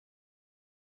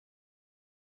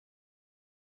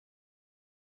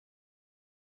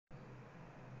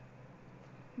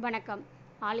வணக்கம்.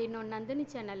 All in one Nandini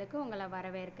சேனலுக்கு உங்களை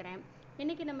வரவேற்கிறேன்.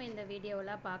 இன்றைக்கி நம்ம இந்த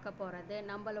வீடியோவில் பார்க்க போகிறது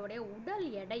நம்மளுடைய உடல்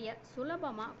எடையை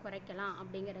சுலபமாக குறைக்கலாம்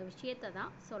அப்படிங்கிற விஷயத்தை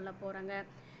தான் சொல்ல போகிறேங்க.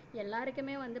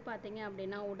 எல்லாருக்குமே பார்த்திங்க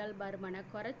அப்படின்னா உடல் பருமனை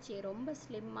குறைச்சி ரொம்ப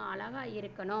ஸ்லிம்மாக அழகாக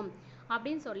இருக்கணும்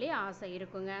அப்படின்னு சொல்லி ஆசை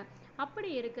இருக்குங்க.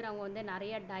 அப்படி இருக்கிறவங்க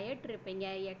நிறைய டயட் இருப்பீங்க,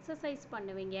 எக்ஸசைஸ்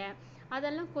பண்ணுவீங்க.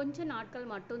 அதெல்லாம் கொஞ்ச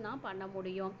நாட்கள் மட்டும்தான் பண்ண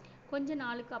முடியும். கொஞ்ச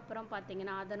நாளுக்கு அப்புறம்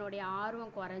பார்த்திங்கன்னா அதனுடைய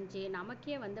ஆர்வம் குறைஞ்சி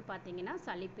நமக்கே பார்த்திங்கன்னா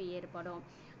சலிப்பு ஏற்படும்.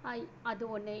 அது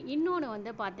ஒன்று.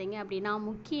 இன்னொன்று பார்த்திங்க அப்படின்னா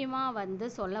முக்கியமாக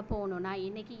சொல்ல போகணுன்னா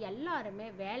இன்றைக்கி எல்லாருமே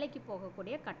வேலைக்கு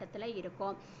போகக்கூடிய கட்டத்தில்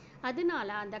இருக்கோம். அதனால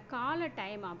அந்த கால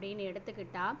டைம் அப்படின்னு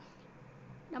எடுத்துக்கிட்டால்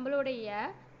நம்மளுடைய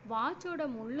வாட்சோட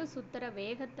முள்ளு சுற்றுற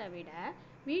வேகத்தை விட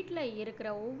வீட்டில் இருக்கிற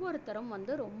ஒவ்வொருத்தரும்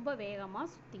ரொம்ப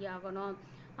வேகமாக சுற்றியாகணும்.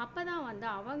 அப்போ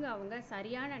தான் அவங்க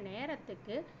சரியான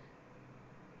நேரத்துக்கு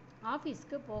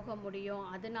ஆஃபீஸ்க்கு போக முடியும்.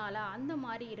 அதனால அந்த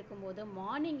மாதிரி இருக்கும்போது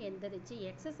மார்னிங் எழுந்திரிச்சு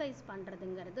எக்ஸசைஸ்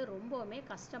பண்ணுறதுங்கிறது ரொம்பவுமே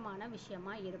கஷ்டமான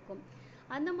விஷயமா இருக்கும்.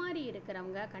 அந்த மாதிரி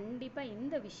இருக்கிறவங்க கண்டிப்பாக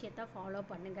இந்த விஷயத்தை ஃபாலோ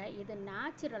பண்ணுங்கள். இது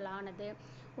நேச்சுரலானது.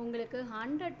 உங்களுக்கு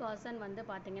 100%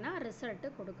 பார்த்திங்கன்னா ரிசல்ட்டு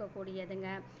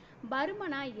கொடுக்கக்கூடியதுங்க.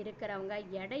 பருமனாக இருக்கிறவங்க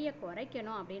எடையை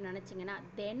குறைக்கணும் அப்படின்னு நினச்சிங்கன்னா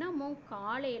தினமும்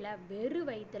காலையில் வெறும்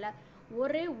வயிற்றில்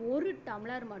ஒரே ஒரு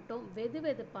டம்ளர் மட்டும்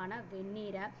வெதுவெதுப்பான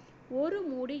வெந்நீரை, ஒரு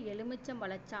மூடி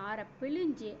எலுமிச்சம்பழச்சாறை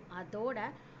பிழிஞ்சு அதோட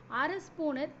அரை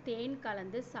ஸ்பூனு தேன்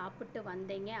கலந்து சாப்பிட்டு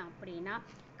வந்தீங்க அப்படின்னா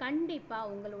கண்டிப்பாக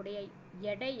உங்களுடைய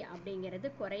எடை அப்படிங்கிறது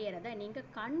குறையிறத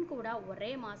நீங்கள் கண் கூட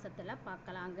ஒரே மாதத்தில்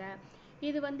பார்க்கலாங்க.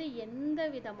 இது எந்த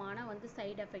விதமான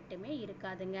சைடு எஃபெக்ட்டுமே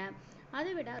இருக்காதுங்க.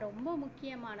 அதை விட ரொம்ப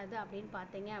முக்கியமானது அப்படின்னு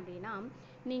பார்த்தீங்க அப்படின்னா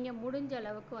நீங்கள் முடிஞ்ச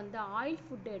அளவுக்கு ஆயில்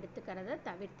ஃபுட்டு எடுத்துக்கிறத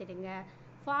தவிர்த்திடுங்க.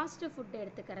 Fast food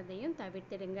எடுத்துக்கிறதையும்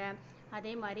தவிர்த்திடுங்க.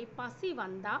 அதே மாதிரி பசி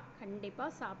வந்தால்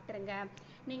கண்டிப்பாக சாப்பிட்ருங்க.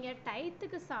 நீங்கள்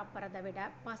டயத்துக்கு சாப்பிட்றத விட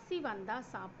பசி வந்தால்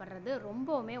சாப்பிட்றது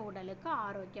ரொம்பவுமே உடலுக்கு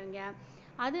ஆரோக்கியங்க.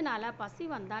 அதனால பசி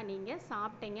வந்தால் நீங்கள்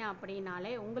சாப்பிட்டீங்க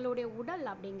அப்படின்னாலே உங்களுடைய உடல்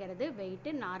அப்படிங்கிறது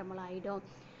வெயிட்டு நார்மல் ஆகிடும்.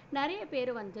 நிறைய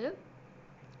பேர்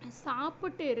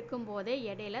சாப்பிட்டு இருக்கும்போதே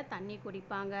இடையில தண்ணி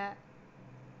குடிப்பாங்க.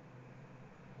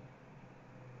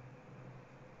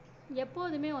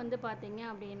 எப்போதுமே பார்த்தீங்க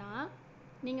அப்படின்னா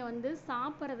நீங்கள்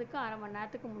சாப்பிட்றதுக்கு அரை மணி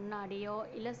நேரத்துக்கு முன்னாடியோ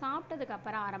இல்லை சாப்பிட்டதுக்கு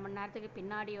அப்புறம் அரை மணி நேரத்துக்கு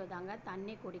பின்னாடியோ தாங்க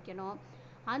தண்ணி குடிக்கணும்.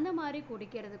 அந்த மாதிரி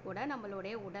குடிக்கிறது கூட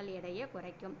நம்மளுடைய உடல் எடையை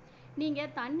குறைக்கும்.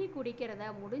 நீங்கள் தண்ணி குடிக்கிறத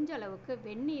முடிஞ்ச அளவுக்கு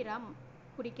வெந்நீராக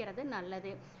குடிக்கிறது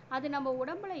நல்லது. அது நம்ம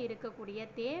உடம்புல இருக்கக்கூடிய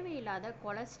தேவையில்லாத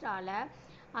கொலஸ்ட்ராலை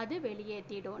அது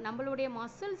வெளியேற்றிடும். நம்மளுடைய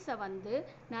மசில்ஸை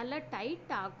நல்லா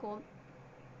டைட் ஆக்கும்.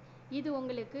 இது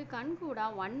உங்களுக்கு கண்கூடா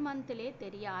 1 மந்த்லேயே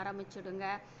தெரிய ஆரம்பிச்சிடுங்க.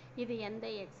 இது எந்த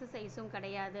எக்ஸசைஸும்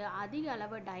கிடையாது, அதிக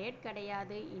அளவு டயட்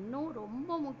கிடையாது. இன்னும்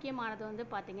ரொம்ப முக்கியமானது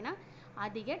பார்த்திங்கன்னா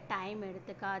அதிக டைம்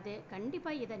எடுத்துக்காது.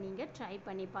 கண்டிப்பாக இதை நீங்கள் ட்ரை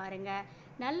பண்ணி பாருங்கள்.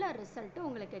 நல்ல ரிசல்ட்டு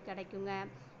உங்களுக்கு கிடைக்குங்க.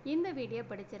 இந்த வீடியோ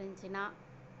பிடிச்சிருந்துச்சின்னா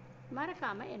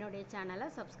மறக்காமல் என்னுடைய சேனலை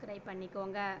சப்ஸ்கிரைப்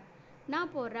பண்ணிக்கோங்க.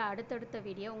 நான் போடுற அடுத்தடுத்த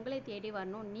வீடியோ உங்களை தேடி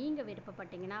வரணும் நீங்கள்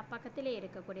விருப்பப்பட்டீங்கன்னா பக்கத்திலே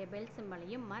இருக்கக்கூடிய பெல்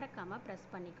சிம்பலையும் மறக்காமல் ப்ரெஸ்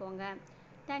பண்ணிக்கோங்க.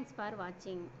 தேங்க்ஸ் ஃபார்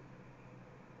வாட்சிங்.